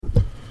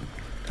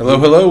Hello,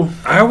 hello.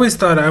 I always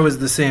thought I was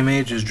the same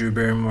age as Drew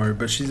Barrymore,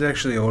 but she's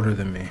actually older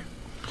than me.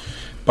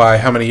 By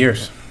how many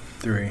years?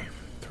 3.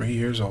 3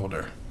 years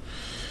older.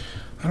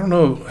 I don't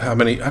know how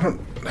many. I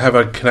don't have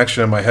a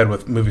connection in my head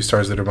with movie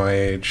stars that are my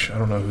age. I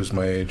don't know who's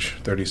my age.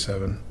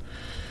 37.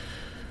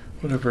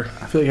 Whatever.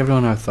 I feel like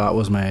everyone I thought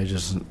was my age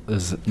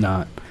is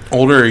not.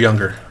 Older or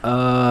younger?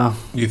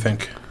 You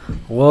think?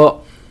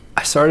 Well,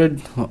 I started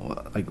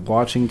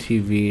watching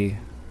TV.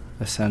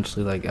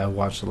 Essentially, I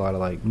watched a lot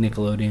of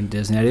Nickelodeon,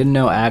 Disney. I didn't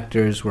know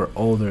actors were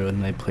older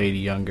when they played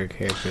younger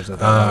characters. Oh,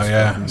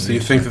 yeah. So you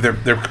think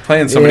that they're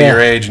playing somebody your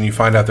age, and you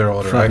find out they're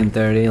older, fucking right?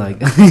 30,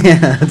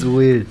 yeah, that's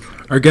weird.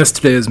 Our guest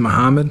today is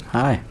Muhammad.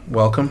 Hi.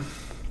 Welcome.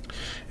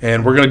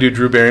 And we're going to do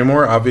Drew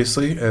Barrymore,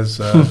 obviously, as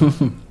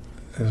you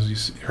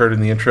heard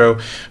in the intro.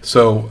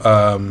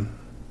 So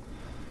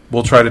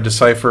we'll try to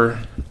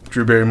decipher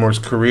Drew Barrymore's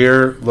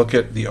career, look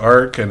at the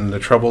arc and the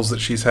troubles that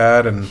she's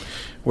had and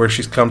where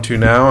she's come to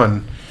now,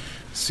 and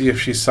see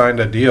if she's signed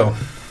a deal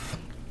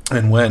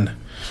and when.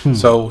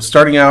 So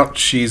starting out,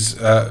 she's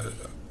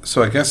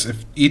so I guess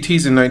if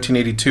E.T.'s in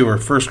 1982, her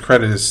first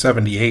credit is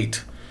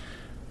 78.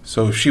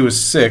 So if she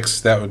was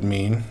 6, that would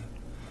mean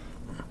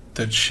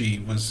that she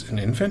was an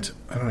infant?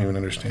 I don't even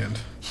understand.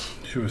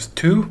 She was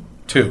 2?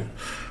 2.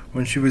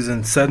 When she was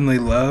in Suddenly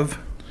Love.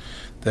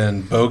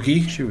 Then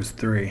Bogey. She was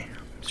 3.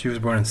 She was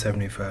born in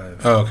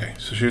 75. Oh, okay.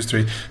 So she was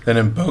 3. Then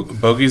in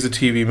Bogey's a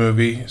TV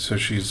movie, so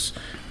she's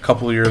a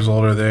couple of years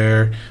older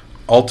there.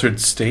 Altered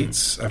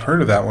States. I've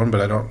heard of that one,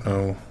 but I don't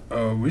know.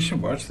 Oh, we should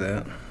watch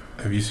that.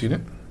 Have you seen it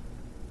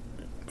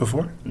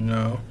before?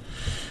 No.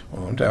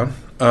 Well, I'm down.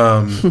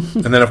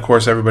 And then, of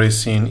course, everybody's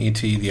seen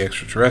E.T. the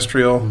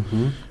Extraterrestrial,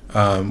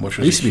 which was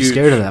I used to be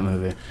scared of that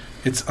movie.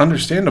 It's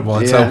understandable.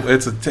 It's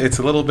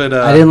a little bit.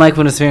 I didn't like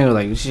when his finger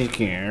was she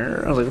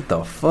can't. I was like, what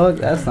the fuck?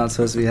 That's not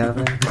supposed to be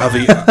happening.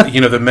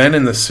 The men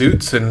in the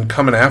suits and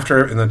coming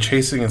after it and the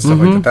chasing and stuff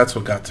like that. That's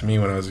what got to me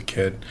when I was a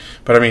kid.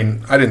 But I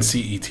mean, I didn't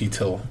see E.T.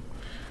 till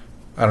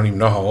I don't even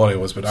know how old I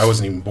was, but I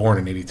wasn't even born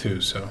in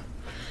 '82. So,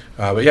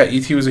 but yeah,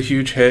 E.T. was a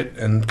huge hit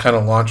and kind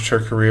of launched her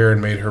career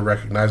and made her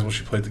recognizable.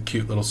 She played the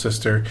cute little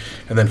sister,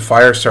 and then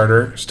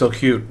Firestarter, still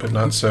cute but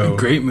not so.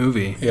 Great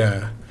movie.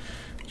 Yeah.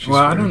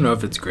 I don't know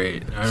if it's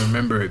great. I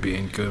remember it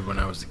being good when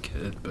I was a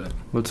kid, but...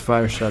 What's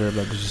Firestarter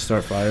about? Does she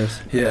start fires?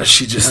 Yeah,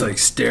 she just,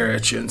 stare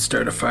at you and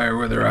start a fire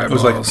with her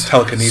eyeballs. It was like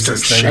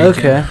telekinesis thing.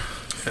 Okay.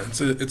 Yeah,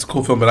 it's a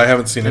cool film, but I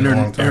haven't seen it in a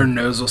long time. Her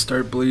nose will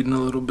start bleeding a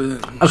little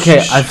bit. Okay,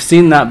 I've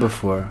seen that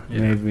before. Yeah.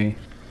 Maybe.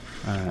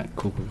 Alright,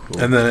 cool.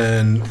 And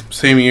then,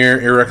 same year,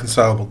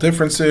 Irreconcilable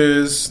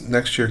Differences.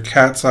 Next year,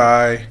 Cat's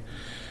Eye.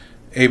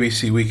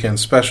 ABC Weekend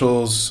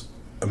Specials.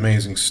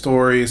 Amazing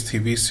Stories,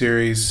 TV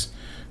series.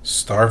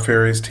 Star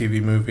Fairies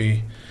TV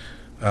movie.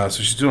 So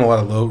she's doing a lot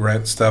of low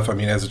rent stuff. I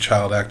mean, as a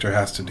child actor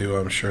has to do,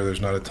 I'm sure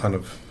there's not a ton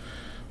of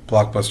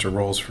blockbuster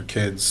roles for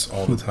kids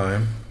all the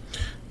time.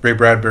 Ray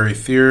Bradbury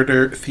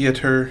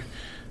Theater,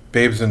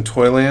 Babes in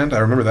Toyland. I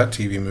remember that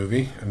TV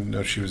movie. I didn't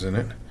know she was in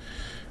it.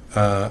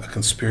 A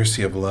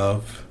Conspiracy of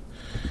Love.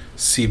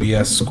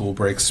 CBS School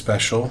Break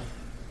Special.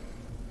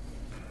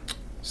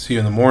 See You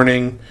in the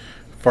Morning.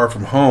 Far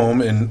From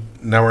Home. And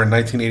now we're in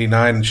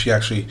 1989, and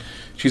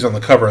she's on the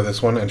cover of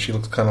this one, and she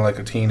looks kind of like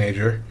a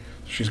teenager.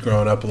 She's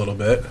growing up a little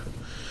bit.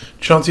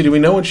 Chauncey, do we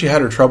know when she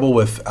had her trouble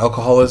with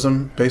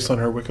alcoholism based on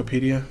her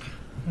Wikipedia?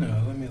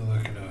 No, let me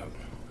look it up.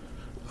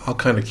 I'll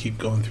kind of keep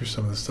going through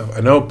some of this stuff. I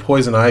know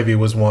Poison Ivy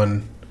was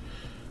one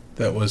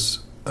that was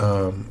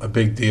a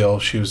big deal.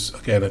 She was,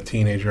 again, a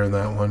teenager in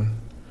that one.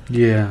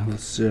 Yeah,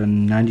 it's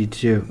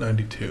 92.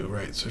 92,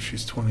 right. So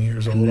she's 20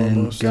 years old and then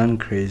almost. Gun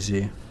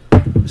Crazy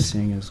I'm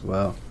seeing as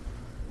well.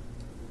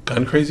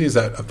 Gun Crazy? Is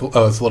that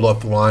it's a little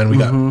up the line. We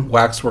got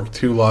Waxwork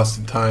 2, Lost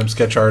in Time,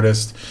 Sketch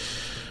Artist,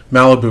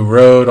 Malibu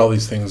Road, all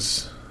these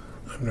things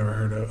I've never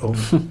heard of. Oh,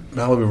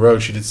 Malibu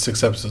Road, she did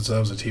 6 episodes. That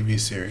was a TV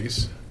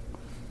series.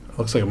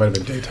 Looks like it might have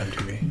been daytime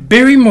TV.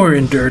 Barrymore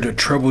endured a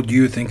troubled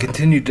youth and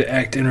continued to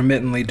act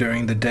intermittently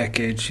during the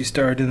decade. She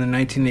starred in the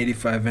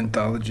 1985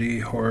 anthology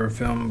horror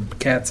film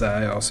Cat's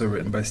Eye, also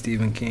written by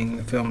Stephen King.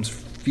 The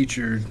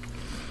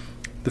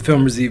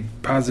film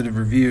received positive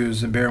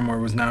reviews, and Barrymore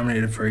was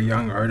nominated for a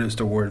Young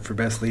Artist Award for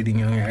Best Leading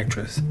Young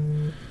Actress.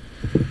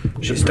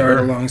 She starred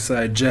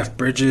alongside Jeff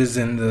Bridges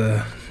in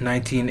the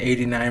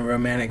 1989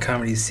 romantic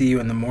comedy See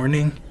You in the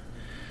Morning.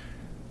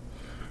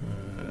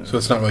 So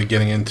it's not really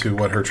getting into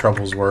what her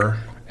troubles were.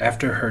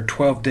 After her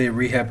 12-day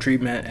rehab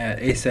treatment at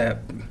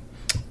ASAP,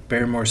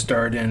 Barrymore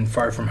starred in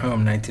Far From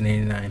Home,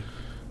 1989.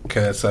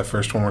 Okay, that's that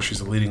first one where she's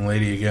a leading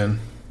lady again.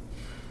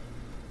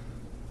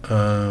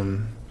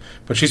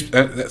 But she's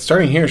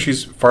starting here.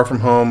 She's Far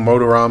From Home,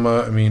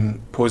 Motorama. I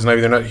mean, Poison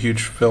Ivy. They're not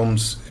huge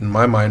films in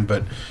my mind,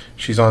 but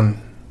she's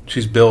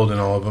billed in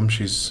all of them.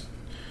 She's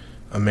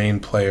a main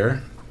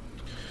player.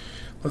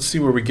 Let's see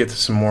where we get to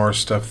some more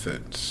stuff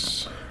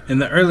that's... In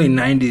the early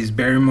 90s,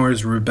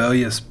 Barrymore's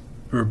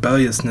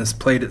rebelliousness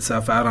played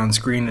itself out on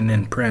screen and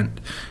in print.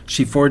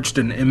 She forged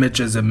an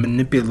image as a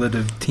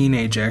manipulative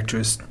teenage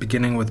actress,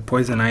 beginning with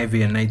Poison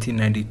Ivy in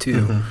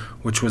 1992,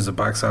 which was a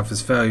box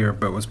office failure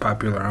but was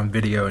popular on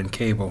video and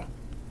cable.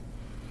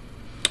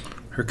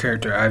 Her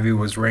character Ivy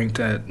was ranked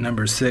at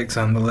number 6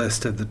 on the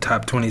list of the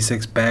top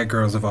 26 bad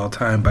girls of all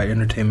time by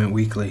Entertainment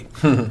Weekly.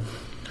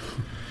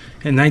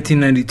 In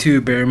 1992,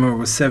 Barrymore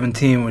was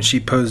 17 when she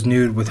posed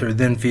nude with her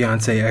then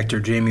fiancé actor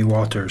Jamie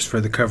Walters for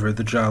the cover of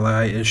the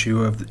July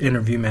issue of the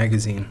Interview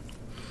magazine.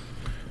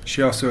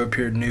 She also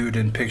appeared nude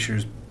in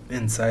pictures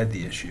inside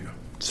the issue.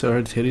 So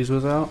her titties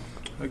was out?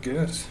 I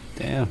guess.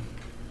 Damn.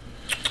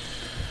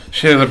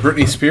 She had a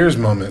Britney Spears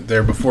moment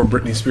there before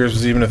Britney Spears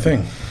was even a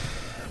thing.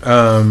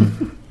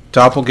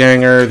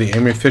 Doppelganger, the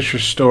Amy Fisher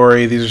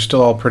story, these are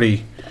still all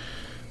pretty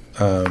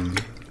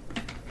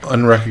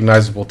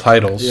unrecognizable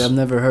titles. Yeah, I've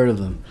never heard of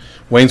them.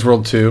 Wayne's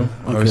World 2,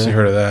 obviously Okay.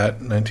 heard of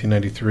that,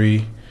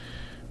 1993.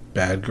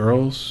 Bad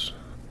Girls,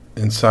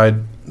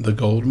 Inside the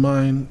Gold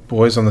Mine,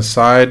 Boys on the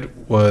Side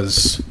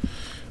was,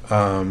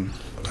 I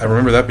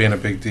remember that being a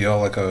big deal,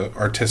 like a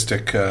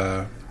artistic,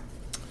 I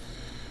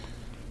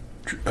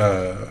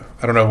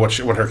don't know what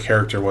her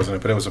character was in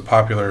it, but it was a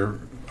popular,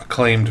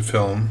 acclaimed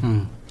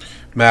film.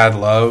 Mad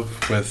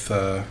Love with,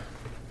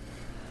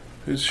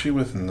 who's she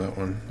with in that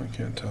one? I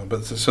can't tell.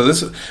 But so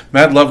this,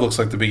 Mad Love looks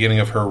like the beginning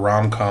of her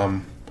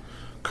rom-com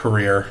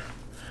career.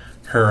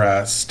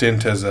 Her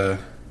stint as a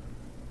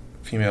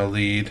female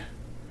lead.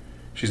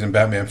 She's in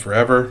Batman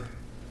Forever.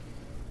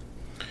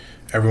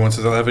 Everyone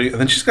says I love it. And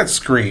then she's got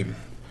Scream.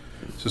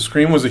 So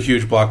Scream was a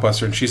huge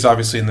blockbuster, and she's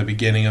obviously in the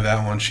beginning of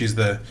that one. She's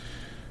the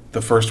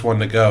first one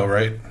to go,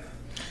 right?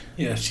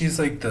 Yeah, she's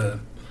like the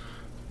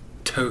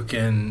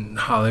token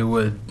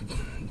Hollywood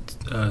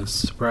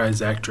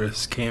surprise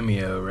actress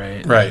cameo,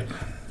 right? Right.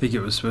 I think it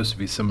was supposed to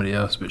be somebody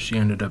else, but she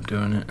ended up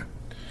doing it.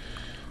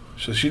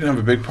 So she didn't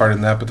have a big part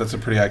in that, but that's a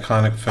pretty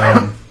iconic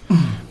film.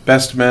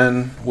 Best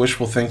Men,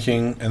 Wishful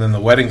Thinking, and then The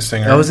Wedding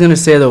Singer. I was going to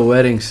say The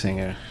Wedding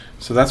Singer.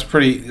 So that's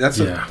pretty.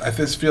 Yeah.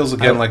 This feels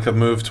again like a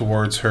move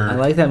towards her. I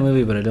like that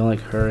movie, but I don't like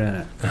her in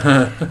it.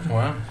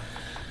 Wow.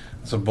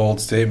 It's a bold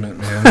statement,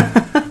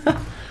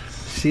 man.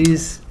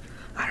 She's,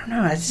 I don't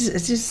know. It's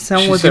just She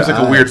somewhat. seems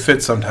like a weird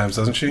fit sometimes,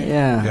 doesn't she?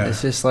 Yeah,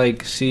 it's just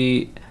like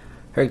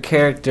her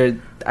character.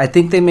 I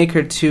think they make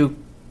her too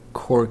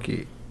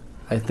quirky.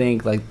 I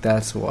think like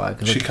that's why.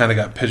 'Cause She like, kind of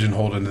got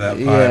pigeonholed into that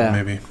vibe, Yeah.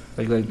 maybe.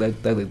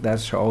 like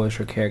that's always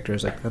her character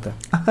is like what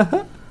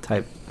the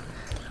type.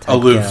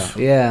 Aloof.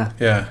 Yeah.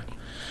 Yeah.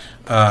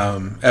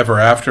 Ever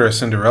After, A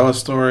Cinderella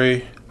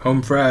Story.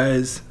 Home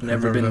Fries,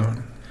 never Remember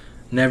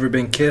that one?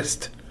 been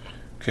kissed.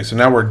 Okay, so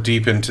now we're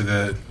deep into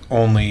the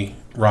only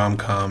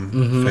rom-com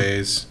Mhm.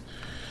 phase.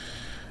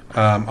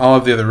 All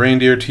of the Other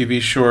Reindeer TV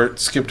short,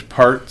 Skipped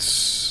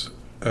Parts,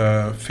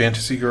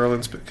 Fantasy Girl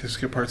and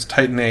Skipped Parts,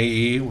 Titan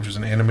AE, which was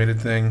an animated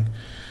thing.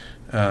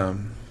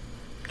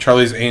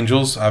 Charlie's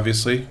Angels,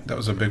 obviously, that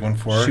was a big one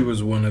for her. She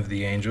was one of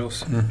the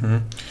angels. Mm-hmm.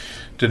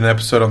 Did an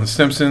episode on The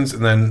Simpsons,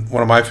 and then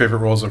one of my favorite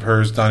roles of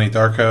hers, Donnie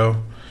Darko.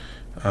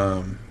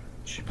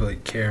 She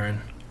played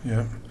Karen,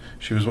 Yeah,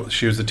 she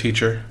was the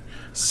teacher.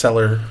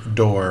 Cellar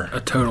Door, a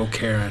total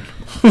Karen.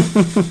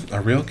 a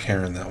real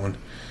Karen. That one.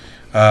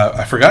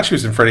 I forgot she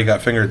was in Freddy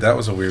Got Fingered. That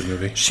was a weird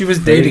movie. She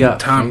was They dating got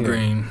Tom fingered.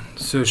 Green,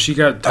 so she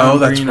got Tom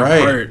that's Green right.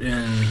 apart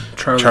in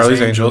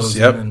Charlie's Angels,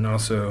 yep. and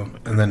also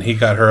And then he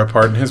got her a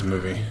part in his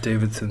movie.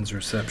 Davidson's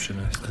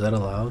Receptionist. Is that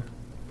allowed?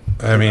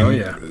 I mean, Oh,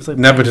 yeah. It's like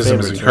nepotism my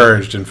is favorite,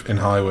 encouraged in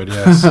Hollywood.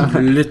 Yes.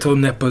 Little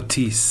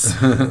nepotis.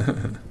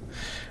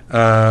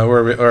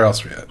 Where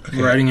else are we at?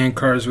 Okay. Riding in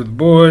Cars with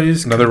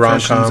Boys. Another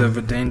Confessions rom-com. of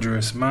a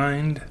Dangerous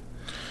Mind.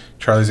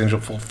 Charlie's Angel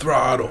Full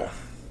Throttle.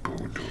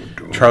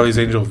 Charlie's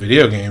Angel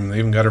video game. They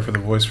even got her for the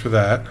voice for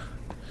that.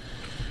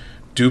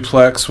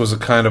 Duplex was a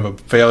kind of a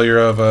failure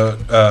of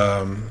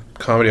a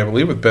comedy, I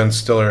believe, with Ben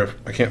Stiller.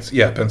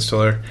 Ben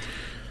Stiller.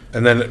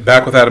 And then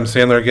back with Adam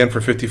Sandler again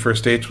for 50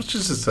 First Dates, which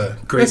is just a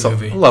Great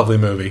movie. a lovely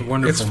movie.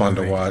 Wonderful It's fun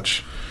movie. to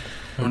watch.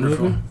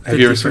 Wonderful. Have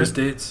you ever 50 seen First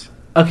it? Dates.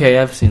 Okay,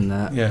 I've seen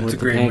that. Yeah. It's With a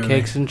the great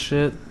pancakes and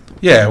shit.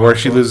 Yeah, where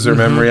she loses her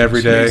memory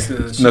every She day. makes she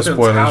No builds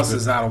spoilers.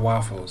 houses but- out of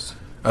waffles.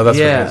 Oh, that's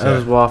yeah, what it that is.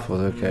 was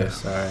waffles. Okay, Yeah.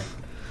 sorry.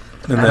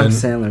 And Adam then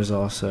Sandler's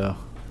also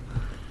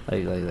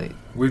like.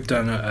 We've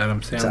done an Adam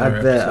I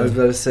Sandler bet I was episode.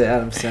 about to say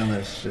Adam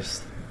Sandler's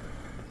just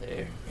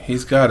there.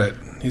 he's got it.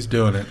 He's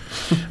doing it.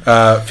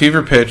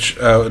 Fever Pitch,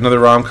 another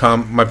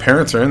rom-com. My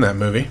parents are in that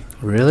movie.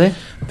 Really?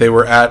 They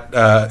were at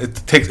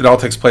it all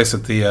takes place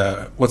at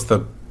the what's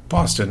the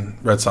Boston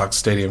Red Sox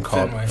stadium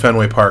called?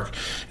 Fenway. Park.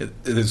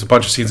 There's a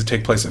bunch of scenes that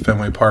take place at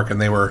Fenway Park, and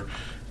they were,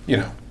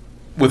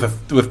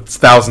 with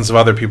thousands of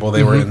other people,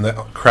 they were in the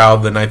crowd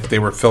the night that they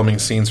were filming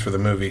scenes for the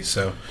movie.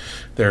 So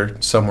they're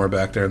somewhere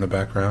back there in the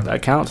background.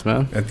 That counts,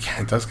 man.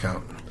 It does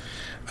count.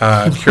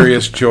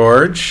 Curious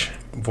George,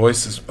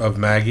 voice of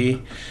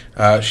Maggie.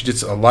 She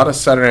did a lot of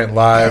Saturday Night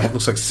Live. It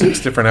looks like 6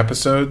 different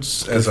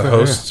episodes as a for her.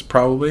 host,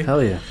 probably.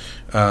 Hell yeah.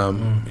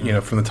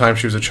 From the time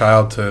she was a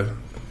child to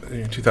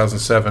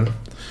 2007.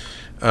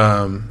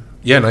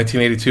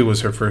 1982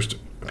 was her first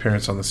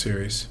appearance on the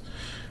series.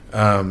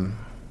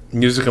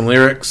 Music and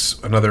Lyrics,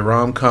 another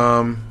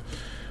rom-com.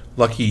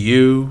 Lucky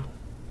You,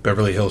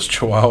 Beverly Hills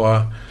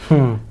Chihuahua.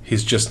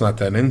 He's Just Not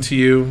That Into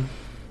You.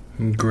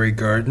 Grey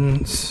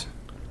Gardens.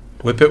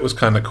 Whip It was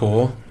kind of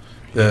cool.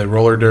 The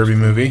roller derby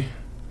movie.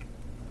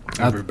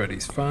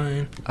 Everybody's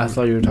Fine. I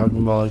thought you were talking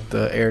about like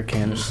the air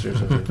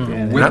canisters. Of the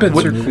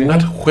Whippets are cool.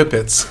 Not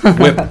whippets.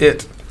 Whip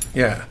it.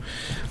 Yeah.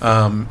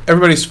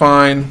 Everybody's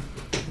Fine.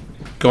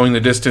 Going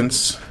the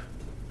Distance.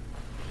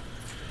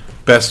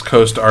 Best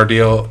Co-Star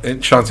deal.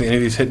 Chauncey, any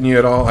of these hitting you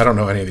at all? I don't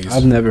know any of these.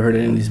 I've never heard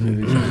of any of these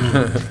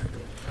movies.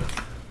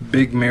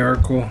 Big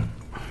Miracle.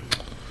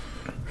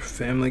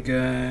 Family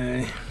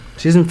Guy.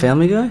 She's in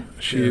Family Guy?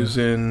 She's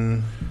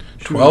in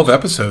 12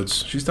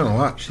 episodes. She's done a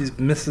lot. She's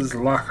Mrs.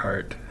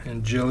 Lockhart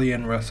and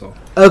Jillian Russell.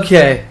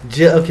 Okay.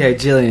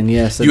 Jillian,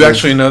 yes. You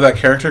actually know that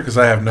character? Because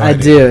I have no idea.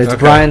 I do. It's Okay.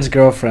 Brian's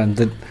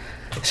girlfriend.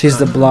 She's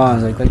the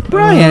blonde. Like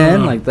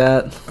Brian, like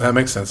that. That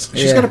makes sense.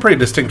 She's got a pretty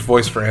distinct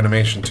voice for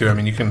animation, too. I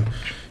mean, you can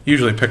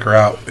usually pick her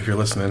out if you're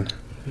listening.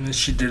 And then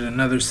she did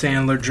another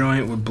Sandler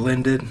joint with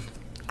Blended.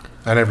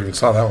 I never even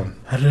saw that one.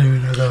 I didn't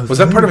even know that Was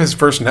that part of his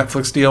first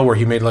Netflix deal where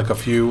he made like a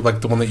few, like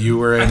the one that you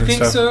were in? I and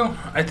think stuff? so.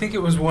 I think it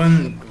was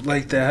one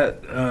like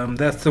that.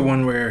 That's the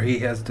one where he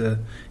has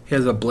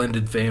a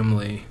blended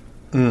family.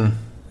 Mm.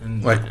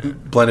 And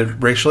Like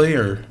blended racially,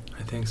 or?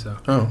 I think so.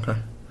 Oh,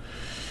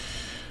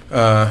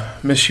 okay.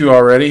 Miss You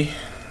Already,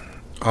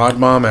 Odd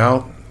Mom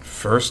Out,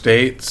 First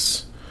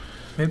Dates,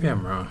 Maybe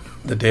I'm wrong.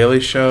 The Daily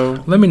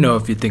Show. Let me know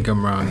if you think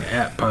I'm wrong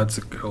at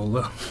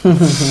Podsicola.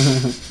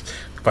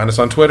 Find us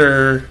on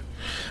Twitter.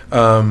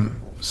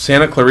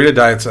 Santa Clarita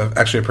Diet's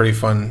actually a pretty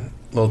fun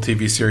little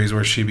TV series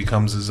where she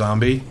becomes a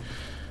zombie,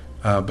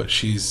 but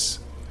she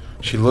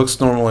looks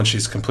normal and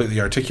she's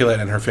completely articulate,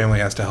 and her family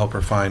has to help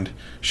her find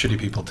shitty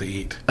people to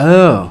eat.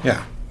 Oh.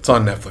 Yeah, it's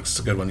on Netflix. It's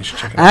a good one. You should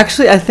check it out.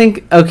 Actually, I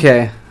think...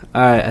 Okay.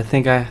 All right. I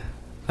think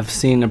I've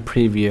seen a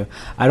preview.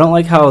 I don't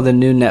like how the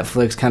new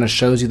Netflix kind of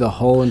shows you the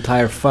whole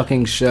entire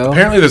fucking show.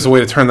 Apparently, there's a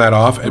way to turn that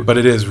off, but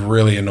it is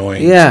really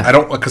annoying. Yeah. I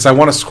don't, because I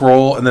want to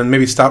scroll and then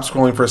maybe stop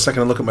scrolling for a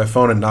second and look at my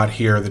phone and not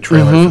hear the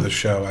trailer for the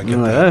show. I get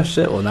I'm like, that. oh,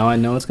 shit. Well, now I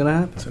know what's going to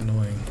happen. It's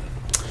annoying.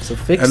 So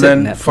fix And it,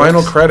 then Netflix.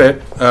 final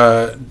credit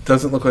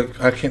doesn't look like,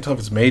 I can't tell if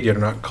it's made yet or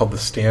not, called The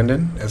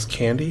Stand-In as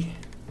Candy.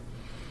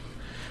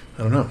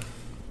 I don't know.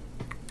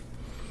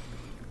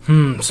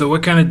 So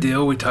what kind of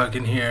deal we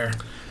talking here?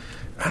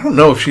 I don't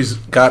know if she's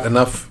got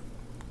enough.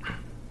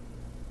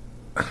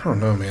 I don't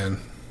know,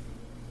 man.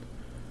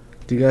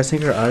 Do you guys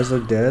think her eyes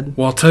look dead?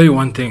 Well, I'll tell you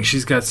one thing.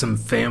 She's got some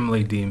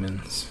family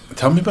demons.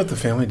 Tell me about the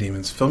family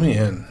demons. Fill me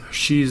in.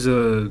 She's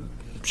a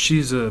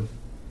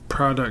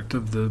product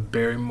of the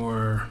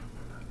Barrymore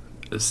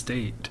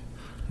estate.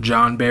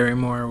 John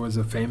Barrymore was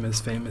a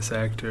famous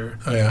actor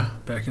Oh, yeah?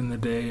 back in the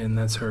day, and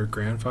that's her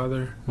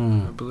grandfather,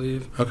 Hmm. I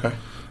believe. Okay.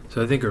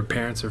 So I think her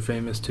parents are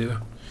famous too.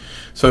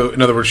 So,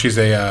 in other words, she's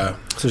a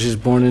So she's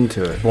born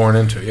into it. born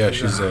into it. Yeah,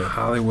 she's a...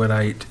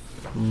 Hollywoodite.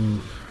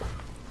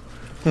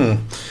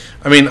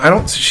 I mean, I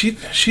don't... She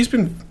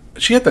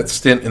had that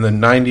stint in the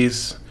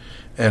 90s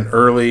and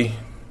early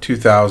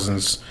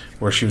 2000s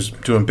where she was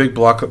doing big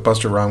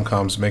blockbuster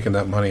rom-coms, making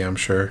that money, I'm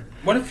sure.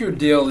 What if your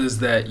deal is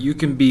that you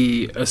can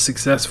be a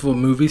successful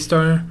movie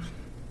star,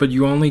 but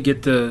you only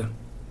get to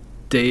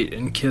date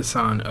and kiss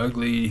on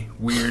ugly,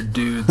 weird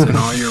dudes in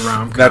all your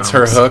rom-coms? That's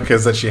her hook,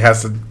 is that she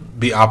has to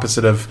be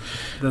opposite of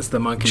That's the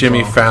monkey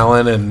Jimmy ball.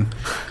 Fallon and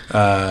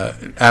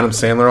Adam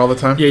Sandler all the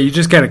time? Yeah, you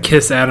just got to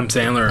kiss Adam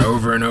Sandler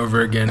over and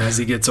over again as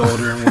he gets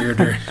older and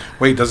weirder.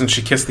 Wait, doesn't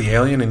she kiss the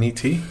alien in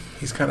E.T.?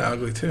 He's kind of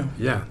ugly, too.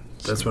 Yeah,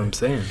 that's what I'm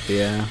saying.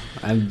 Yeah.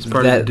 It's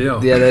part of the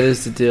deal. Yeah, that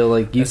is the deal.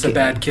 Like It's a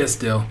bad kiss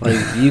deal.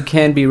 Like, you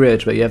can be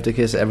rich, but you have to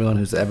kiss everyone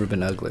who's ever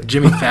been ugly.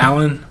 Jimmy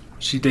Fallon.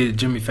 She dated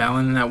Jimmy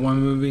Fallon in that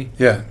one movie.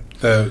 Yeah.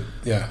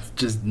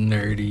 Just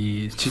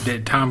nerdy. She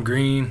did Tom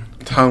Green.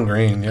 Tom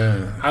Green,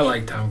 yeah. I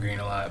like Tom Green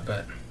a lot,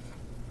 but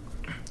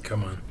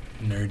come on,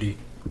 nerdy.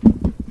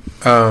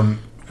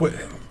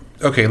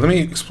 Okay, let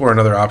me explore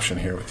another option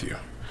here with you.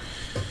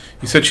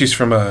 You said she's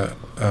from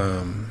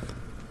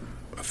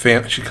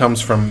she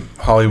comes from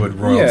Hollywood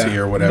royalty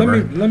or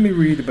whatever. Let me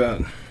read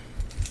about.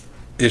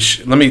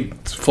 Let me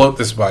float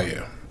this by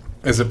you.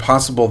 Is it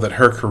possible that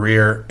her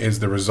career is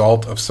the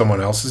result of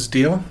someone else's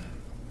deal?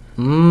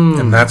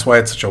 And that's why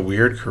it's such a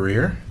weird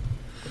career?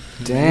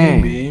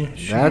 Dang. Maybe.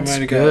 She That's might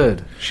have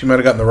good. She might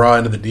have gotten the raw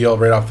end of the deal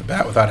right off the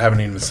bat without having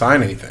to even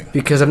sign anything.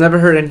 Because I've never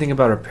heard anything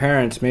about her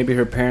parents. Maybe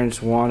her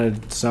parents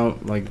wanted some,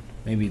 like,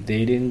 maybe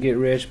they didn't get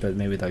rich, but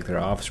maybe, like, their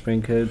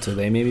offspring could, so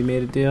they maybe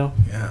made a deal.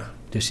 Yeah.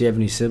 Does she have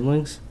any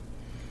siblings?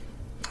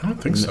 I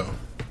don't think so.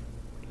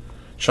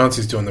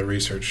 Chauncey's doing the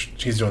research.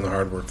 He's doing the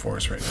hard work for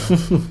us right now.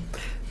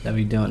 That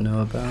we don't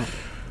know about?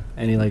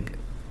 Any, like,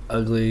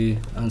 ugly,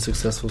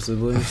 unsuccessful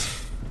siblings?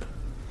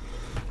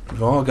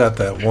 We've all got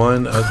that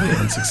one ugly,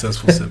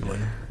 unsuccessful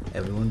sibling.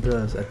 Everyone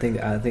does. I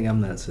think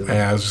I'm that sibling.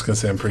 Yeah, I was just going to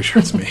say, I'm pretty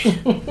sure it's me.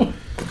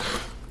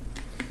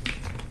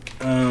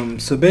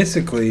 So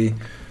basically,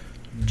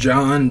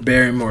 John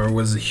Barrymore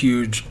was a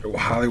huge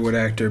Hollywood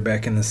actor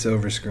back in the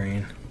silver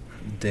screen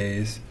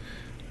days.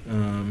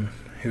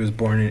 He was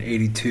born in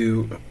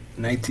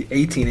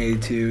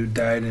 1882,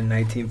 died in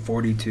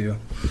 1942.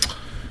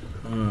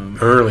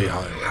 Early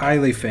Hollywood.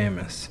 Highly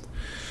famous.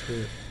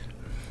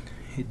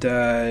 He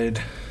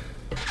died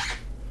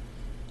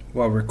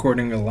while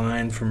recording a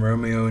line from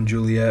Romeo and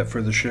Juliet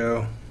for the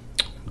show.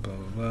 Blah,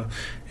 blah, blah.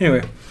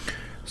 Anyway,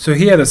 so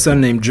he had a son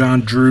named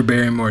John Drew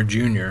Barrymore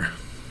Jr.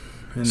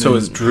 And So then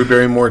is Drew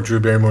Barrymore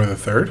the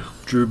third?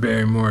 Drew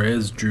Barrymore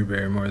is Drew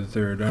Barrymore the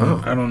third.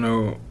 I don't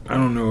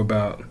know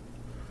about.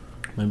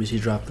 Maybe she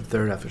dropped the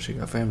third after she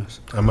got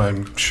famous.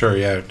 I'm sure,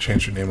 yeah,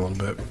 changed her name a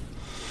little bit.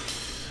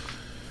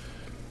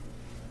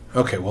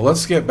 Okay, well,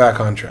 let's get back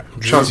on track.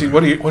 Chauncey,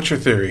 what's your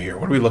theory here?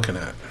 What are we looking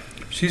at?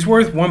 She's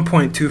worth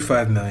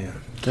 $1.25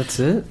 million. That's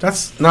it?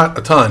 That's not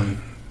a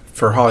ton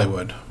for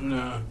Hollywood.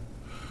 No.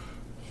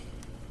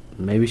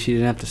 Maybe she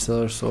didn't have to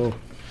sell her soul.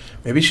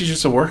 Maybe she's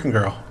just a working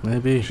girl.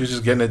 Maybe. She's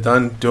just getting it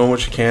done, doing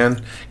what she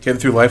can, getting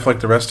through life like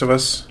the rest of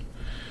us.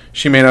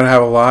 She may not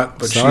have a lot,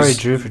 but Sorry,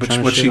 Drew, for but trying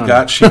to what shit she on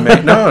got, her. she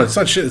made. No, it's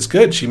not shit. It's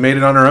good. She made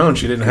it on her own.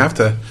 She didn't have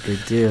to. Good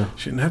deal.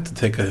 She didn't have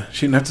to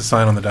She didn't have to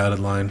sign on the dotted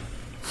line.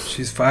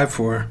 She's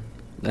 5'4".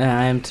 Yeah,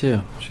 I am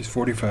too. She's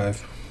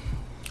 45.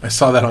 I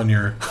saw that on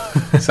your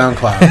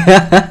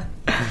SoundCloud.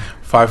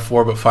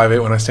 5'4", but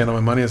 5'8" when I stand on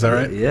my money. Is that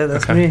right? Yeah,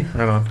 that's Okay. me.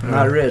 Right on.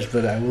 Not rich,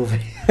 but I will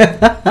be.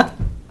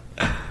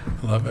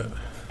 Love it.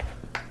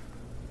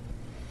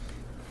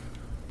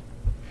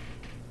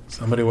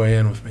 Somebody weigh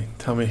in with me.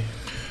 Tell me.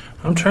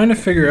 I'm trying to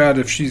figure out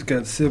if she's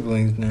got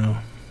siblings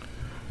now.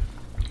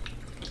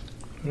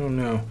 I don't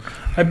know.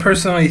 I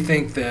personally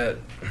think that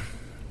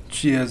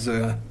she has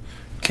a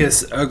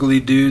Kiss Ugly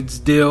Dudes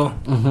deal.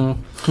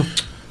 Mm-hmm.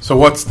 So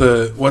what's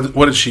the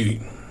what did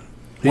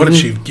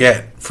she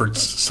get for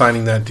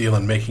signing that deal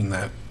and making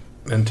that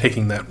and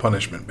taking that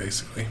punishment,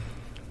 basically?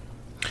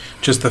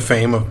 Just the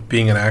fame of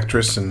being an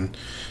actress and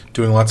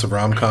doing lots of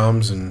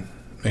rom-coms and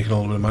making a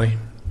little bit of money?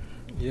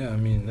 Yeah, I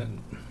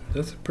mean,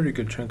 that's a pretty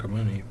good chunk of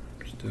money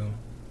still.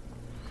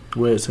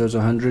 Wait, so it's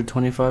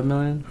 125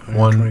 million?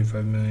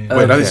 125 million.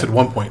 Wait, I Okay. said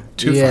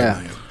 1.25 Yeah.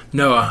 million.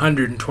 No,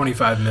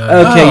 125 million.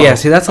 Okay, Oh, yeah,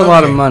 see, that's a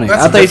lot of okay. money.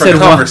 That's I a thought you different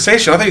said one.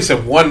 conversation. I thought you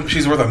said one.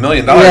 She's worth $1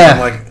 million. Yeah. I'm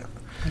like,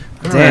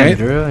 all Damn, right.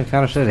 Drew, I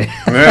kind of shitty.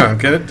 Yeah,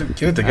 get it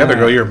together,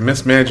 girl. Alright. You're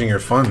mismanaging your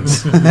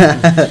funds.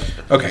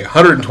 Okay,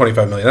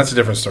 125 million. That's a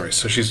different story.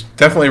 So she's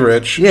definitely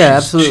rich. Yeah,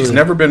 She's absolutely.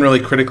 never been really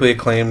critically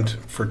acclaimed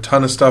for a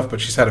ton of stuff, but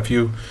she's had a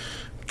few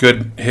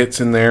good hits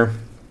in there.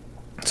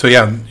 So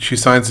yeah, she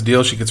signs the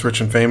deal. She gets rich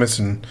and famous,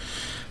 and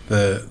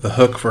the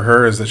hook for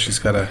her is that she's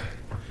got to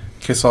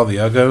kiss all the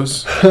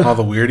uggos, all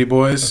the weirdy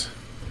boys.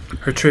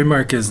 Her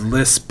trademark is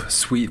lisp,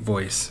 sweet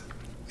voice.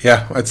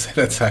 Yeah, I'd say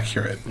that's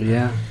accurate.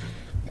 Yeah.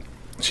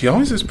 She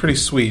always is pretty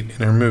sweet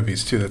in her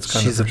movies too. That's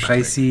kind She's a of her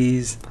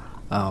Pisces.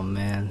 Oh,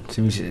 man.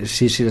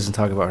 She doesn't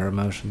talk about her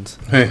emotions.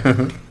 shtick.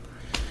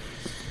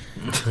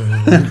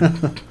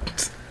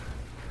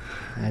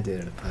 I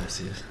did it at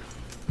Pisces.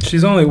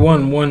 She's only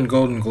won one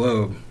Golden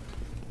Globe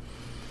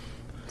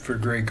for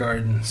Grey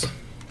Gardens.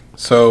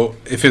 So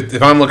if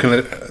I'm looking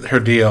at her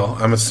deal,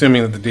 I'm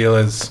assuming that the deal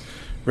is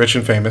rich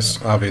and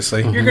famous,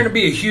 obviously. You're going to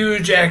be a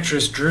huge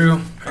actress,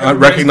 Drew. Recognizable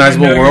Everybody's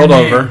gonna know world your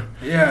name. over.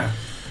 Yeah.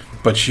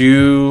 But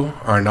you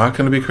are not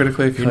going to be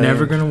critically You're acclaimed.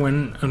 never going to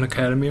win an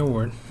Academy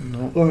Award.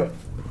 No.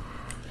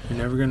 You're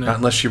never going Not to.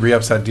 unless she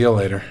re-ups that deal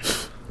later.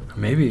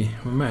 Maybe.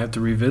 We might have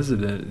to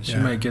revisit it. She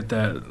Yeah. might get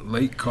that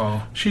late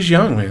call. She's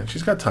young, man.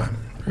 She's got time.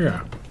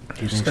 Yeah.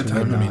 Do you She's think got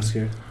she'll time. get I an mean,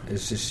 Oscar?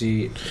 Is just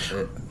she...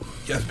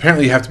 yeah,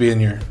 apparently you have to be in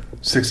your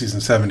 60s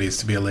and 70s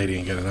to be a lady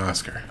and get an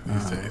Oscar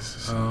these days.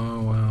 So,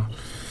 Oh, wow.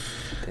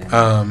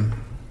 damn.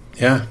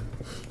 yeah.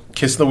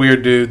 Kiss the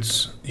weird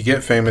dudes. You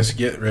get famous, you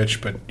get rich,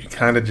 but you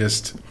kind of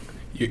just...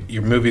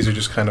 Your movies are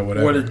just kind of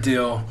whatever. What a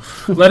deal.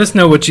 Let us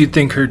know what you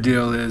think her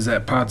deal is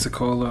at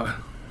Pozzicola.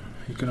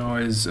 You can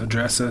always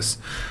address us.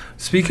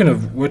 Speaking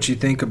of what you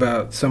think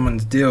about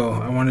someone's deal,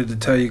 I wanted to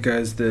tell you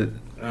guys that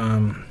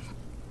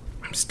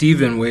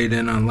Steven weighed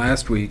in on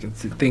last week and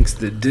thinks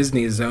that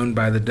Disney is owned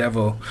by the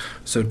devil,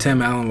 so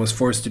Tim Allen was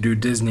forced to do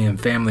Disney and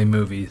family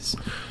movies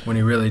when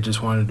he really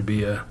just wanted to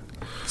be a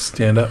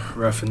Stand up.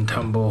 rough and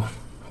tumble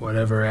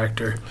whatever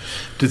actor.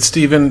 Did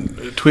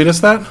Steven tweet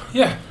us that?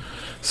 Yeah.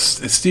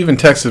 Steven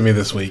texted me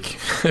this week,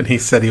 and he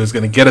said he was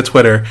going to get a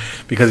Twitter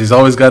because he's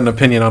always got an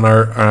opinion on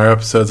our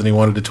episodes, and he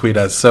wanted to tweet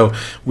us. So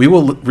we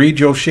will read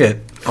your shit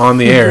on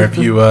the air if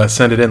you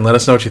send it in. Let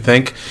us know what you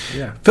think.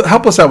 Yeah.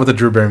 Help us out with the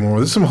Drew Barrymore.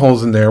 There's some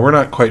holes in there. We're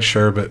not quite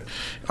sure, but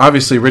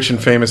obviously rich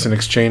and famous in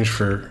exchange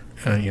for,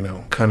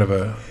 kind of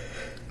a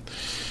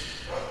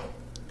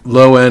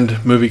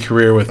low-end movie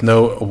career with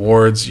no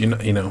awards. You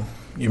know,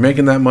 you're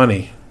making that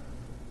money,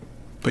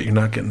 but you're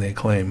not getting the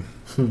acclaim.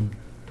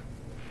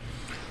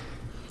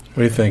 What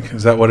do you think?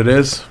 Is that what it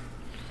is?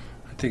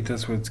 I think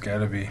that's what it's got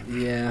to be.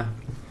 Yeah.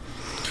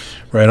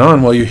 Right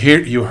on. Well,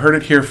 you heard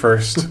it here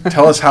first.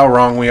 Tell us how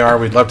wrong we are.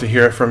 We'd love to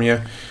hear it from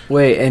you.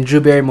 Wait, and Drew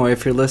Barrymore,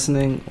 if you're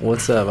listening,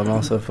 what's up? I'm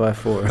also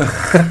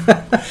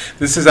 5'4".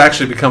 This has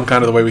actually become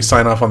kind of the way we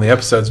sign off on the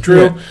episodes.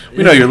 Drew,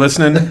 we know you're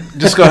listening.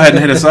 Just go ahead and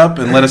hit us up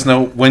and let us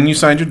know when you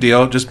signed your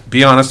deal. Just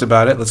be honest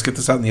about it. Let's get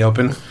this out in the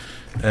open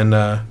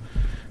and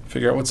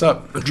figure out what's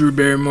up. Drew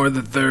Barrymore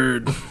the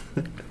third.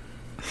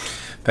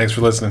 Thanks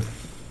for listening.